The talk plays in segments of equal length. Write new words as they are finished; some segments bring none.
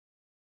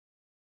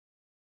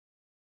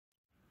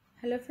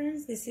Hello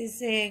friends, this is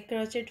a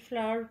crochet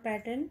flower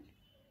pattern.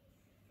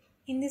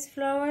 In this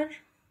flower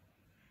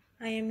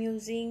I am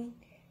using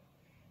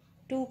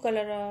two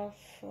color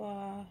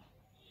of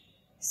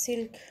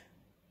silk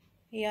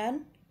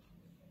yarn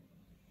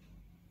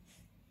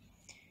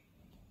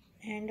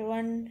and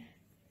one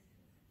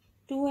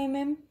 2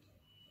 mm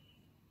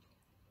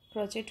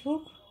crochet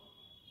hook.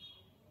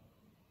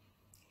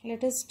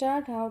 Let us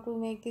start how to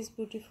make this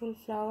beautiful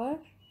flower.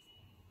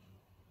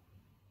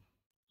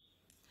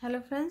 Hello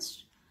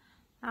friends,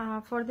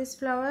 for this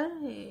flower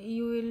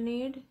you will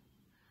need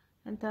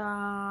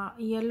the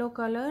yellow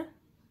color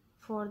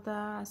for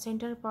the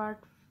center part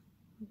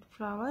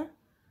flower.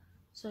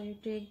 So you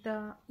take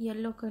the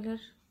yellow color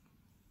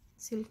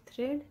silk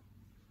thread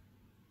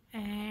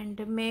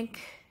and make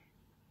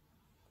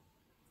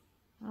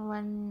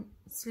one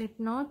slip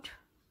knot.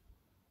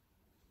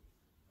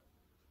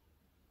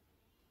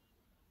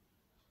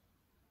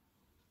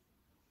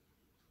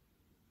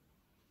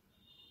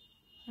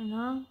 And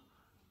now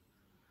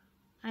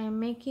I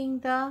am making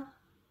the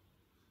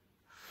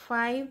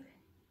 5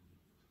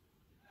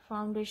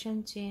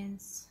 foundation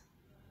chains.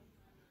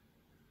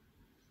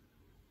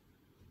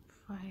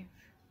 5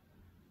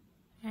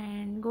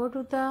 and go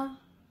to the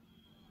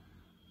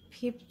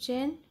 5th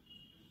chain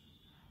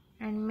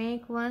and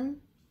make one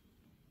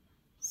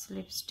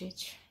slip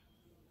stitch.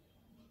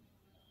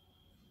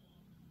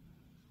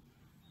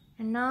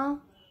 And now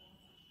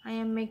I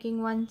am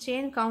making one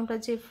chain, count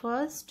as a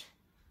first,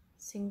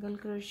 single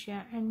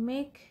crochet and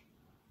make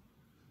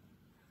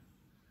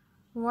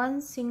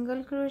one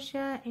single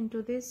crochet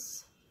into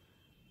this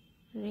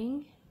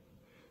ring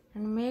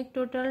and make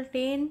total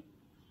 10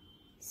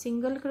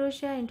 single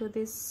crochet into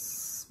this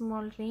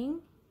small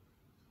ring.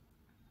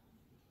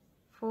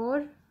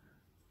 4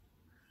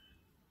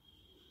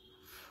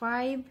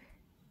 5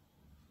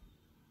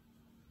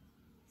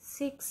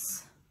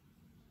 6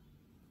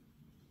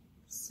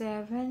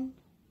 7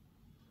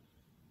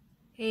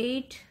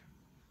 8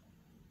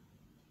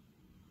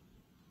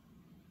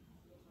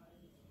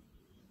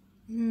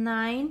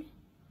 9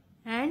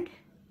 and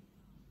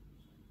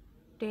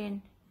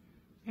 10.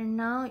 And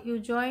now you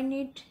join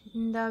it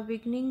in the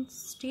beginning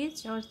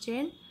stitch or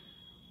chain,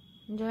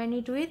 join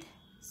it with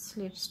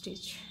slip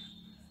stitch.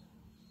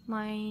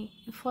 My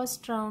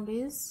first round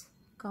is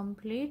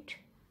complete.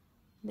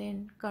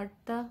 Then cut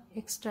the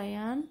extra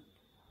yarn.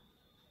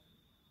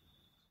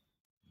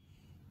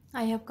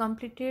 I have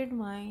completed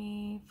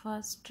my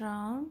first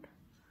round.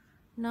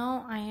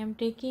 Now I am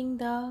taking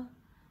the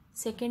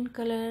second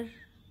color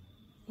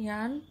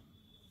yarn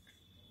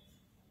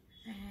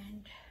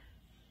and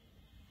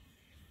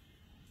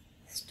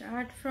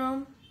start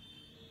from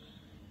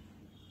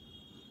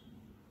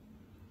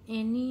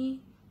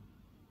any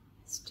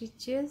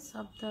stitches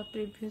of the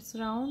previous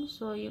round.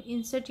 So you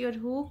insert your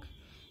hook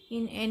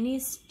in any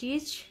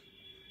stitch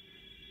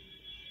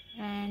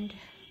and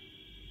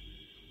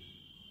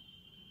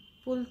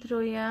pull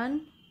through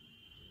yarn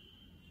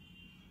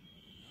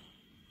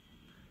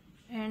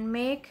and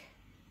make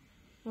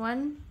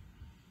one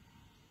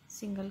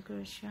single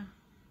crochet.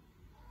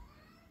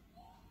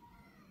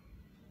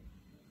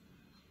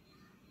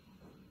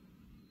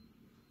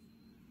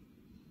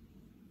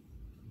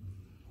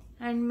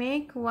 And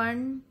make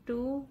 1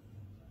 2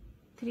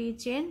 3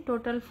 chain,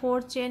 total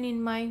 4 chain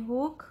in my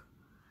hook,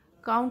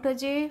 count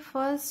as a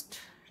first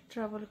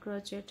treble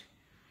crochet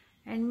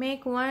and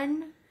make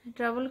one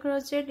treble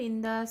crochet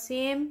in the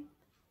same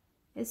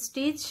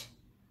stitch.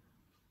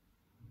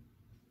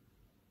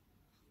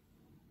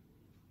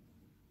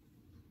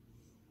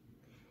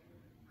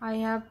 I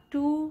have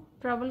 2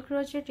 treble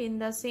crochet in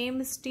the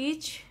same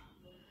stitch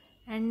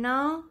and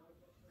now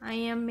I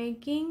am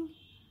making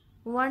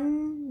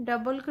one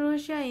double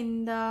crochet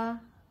in the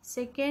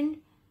second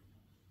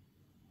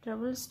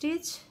treble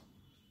stitch,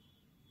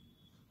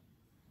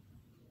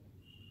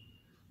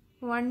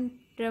 one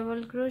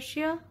double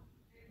crochet.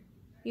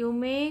 You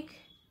make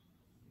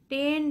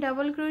 10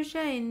 double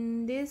crochet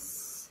in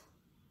this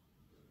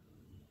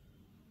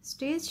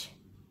stitch,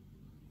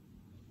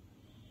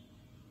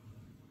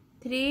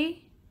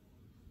 3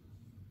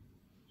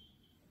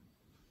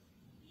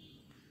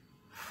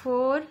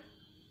 4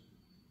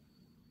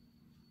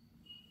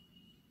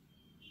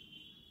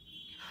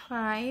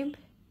 5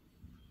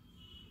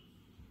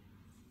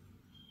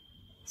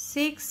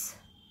 6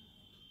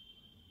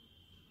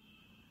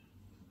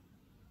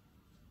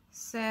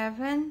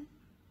 7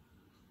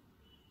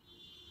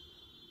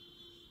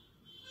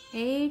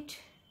 8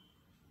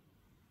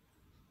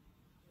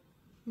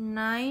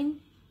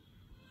 9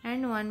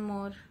 and one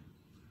more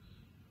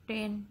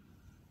 10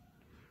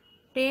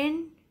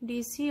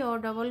 DC or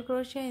double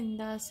crochet in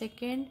the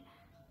second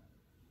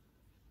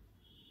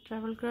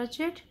treble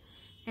crochet.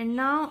 And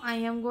now I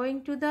am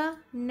going to the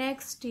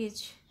next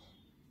stitch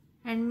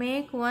and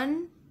make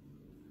one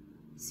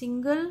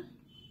single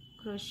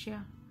crochet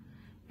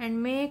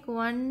and make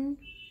 1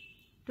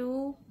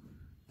 2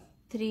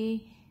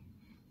 3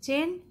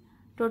 chain,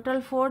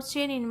 total 4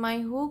 chain in my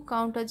hook,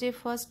 count as a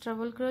first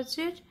treble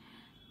crochet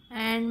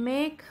and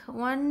make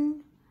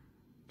one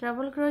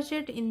treble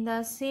crochet in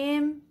the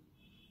same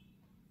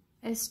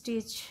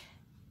stitch,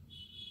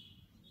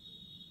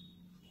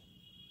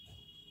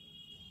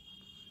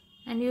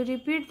 and you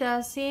repeat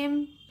the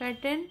same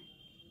pattern.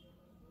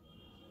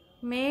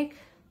 Make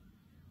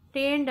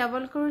 10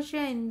 double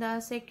crochet in the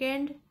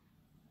second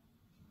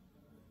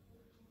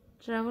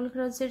double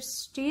crochet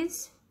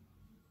stitch,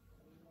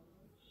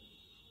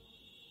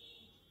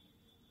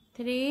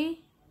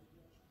 3,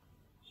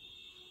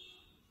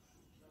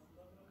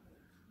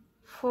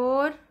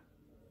 4,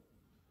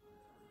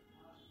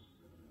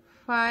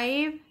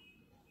 5,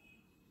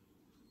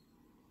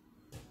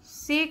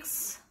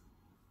 6,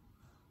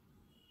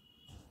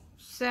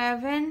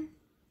 7,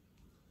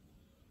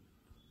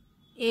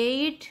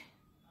 8,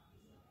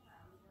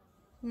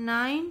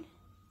 9,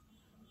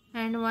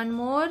 and one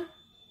more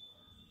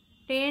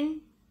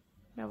 10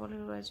 double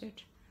crochet.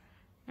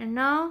 And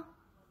now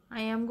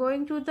I am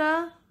going to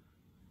the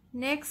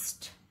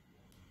next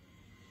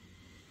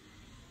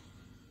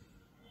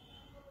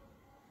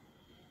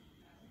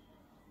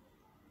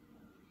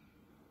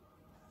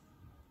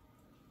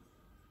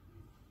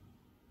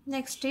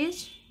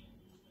stitch,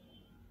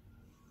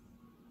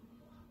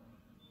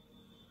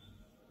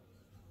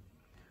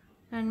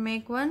 and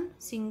make one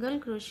single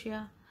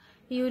crochet.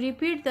 You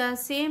repeat the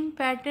same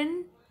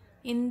pattern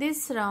in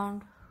this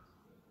round.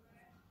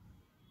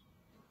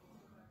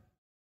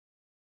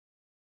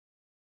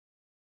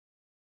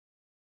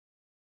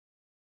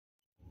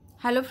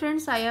 Hello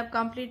friends, I have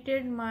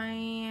completed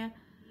my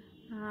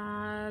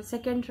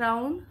second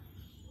round,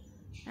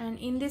 and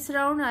in this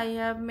round I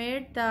have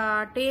made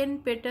the 10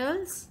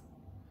 petals,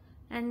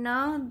 and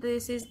now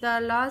this is the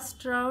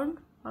last round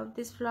of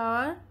this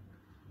flower.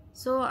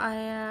 So I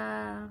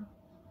am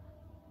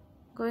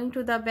going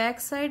to the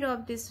back side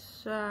of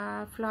this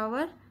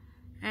flower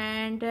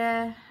and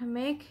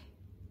make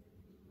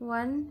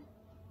 1,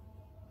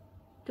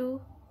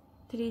 2,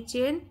 3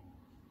 chain,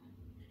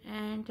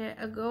 and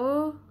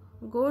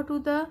go to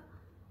the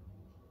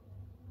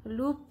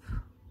loop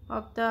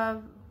of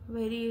the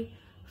very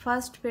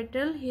first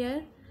petal.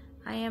 Here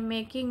I am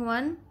making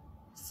one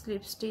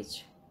slip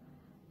stitch,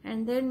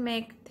 and then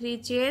make 3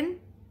 chain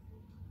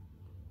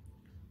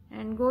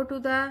and go to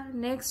the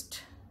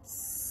next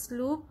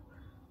loop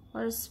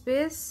or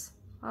space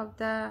of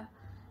the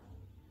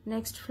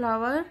next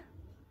flower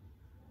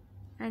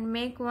and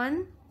make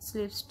one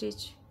slip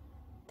stitch,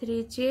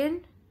 3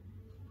 chain,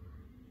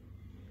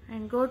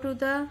 and go to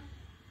the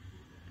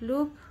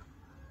loop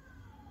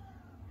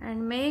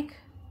and make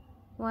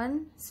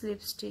one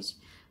slip stitch,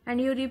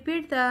 and you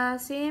repeat the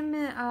same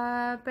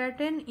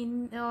pattern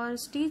in or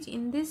stitch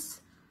in this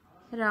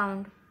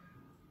round.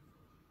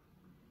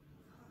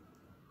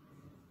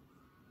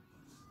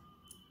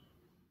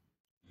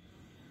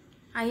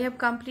 I have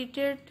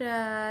completed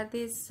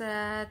this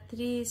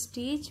 3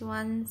 stitch,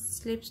 1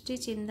 slip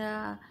stitch in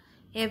the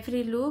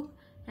every loop,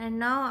 and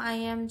now I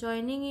am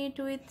joining it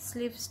with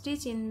slip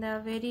stitch in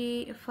the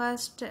very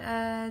first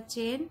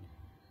chain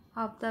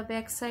of the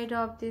back side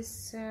of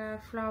this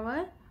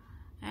flower,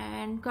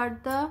 and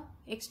cut the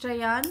extra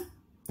yarn.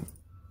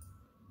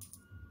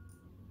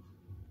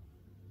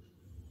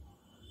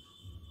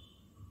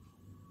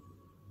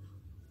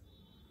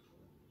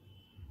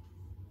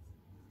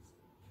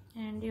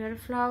 And your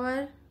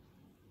flower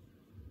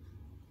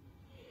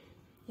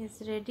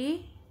is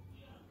ready.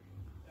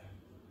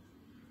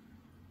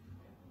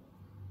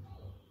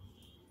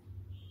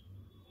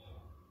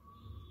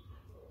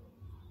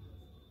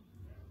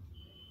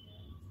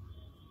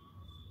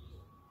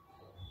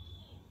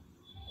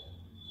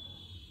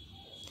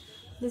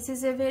 This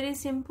is a very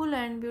simple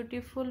and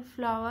beautiful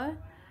flower.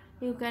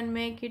 You can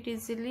make it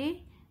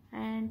easily.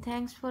 And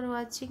thanks for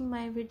watching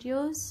my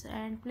videos,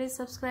 and please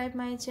subscribe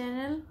my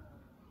channel.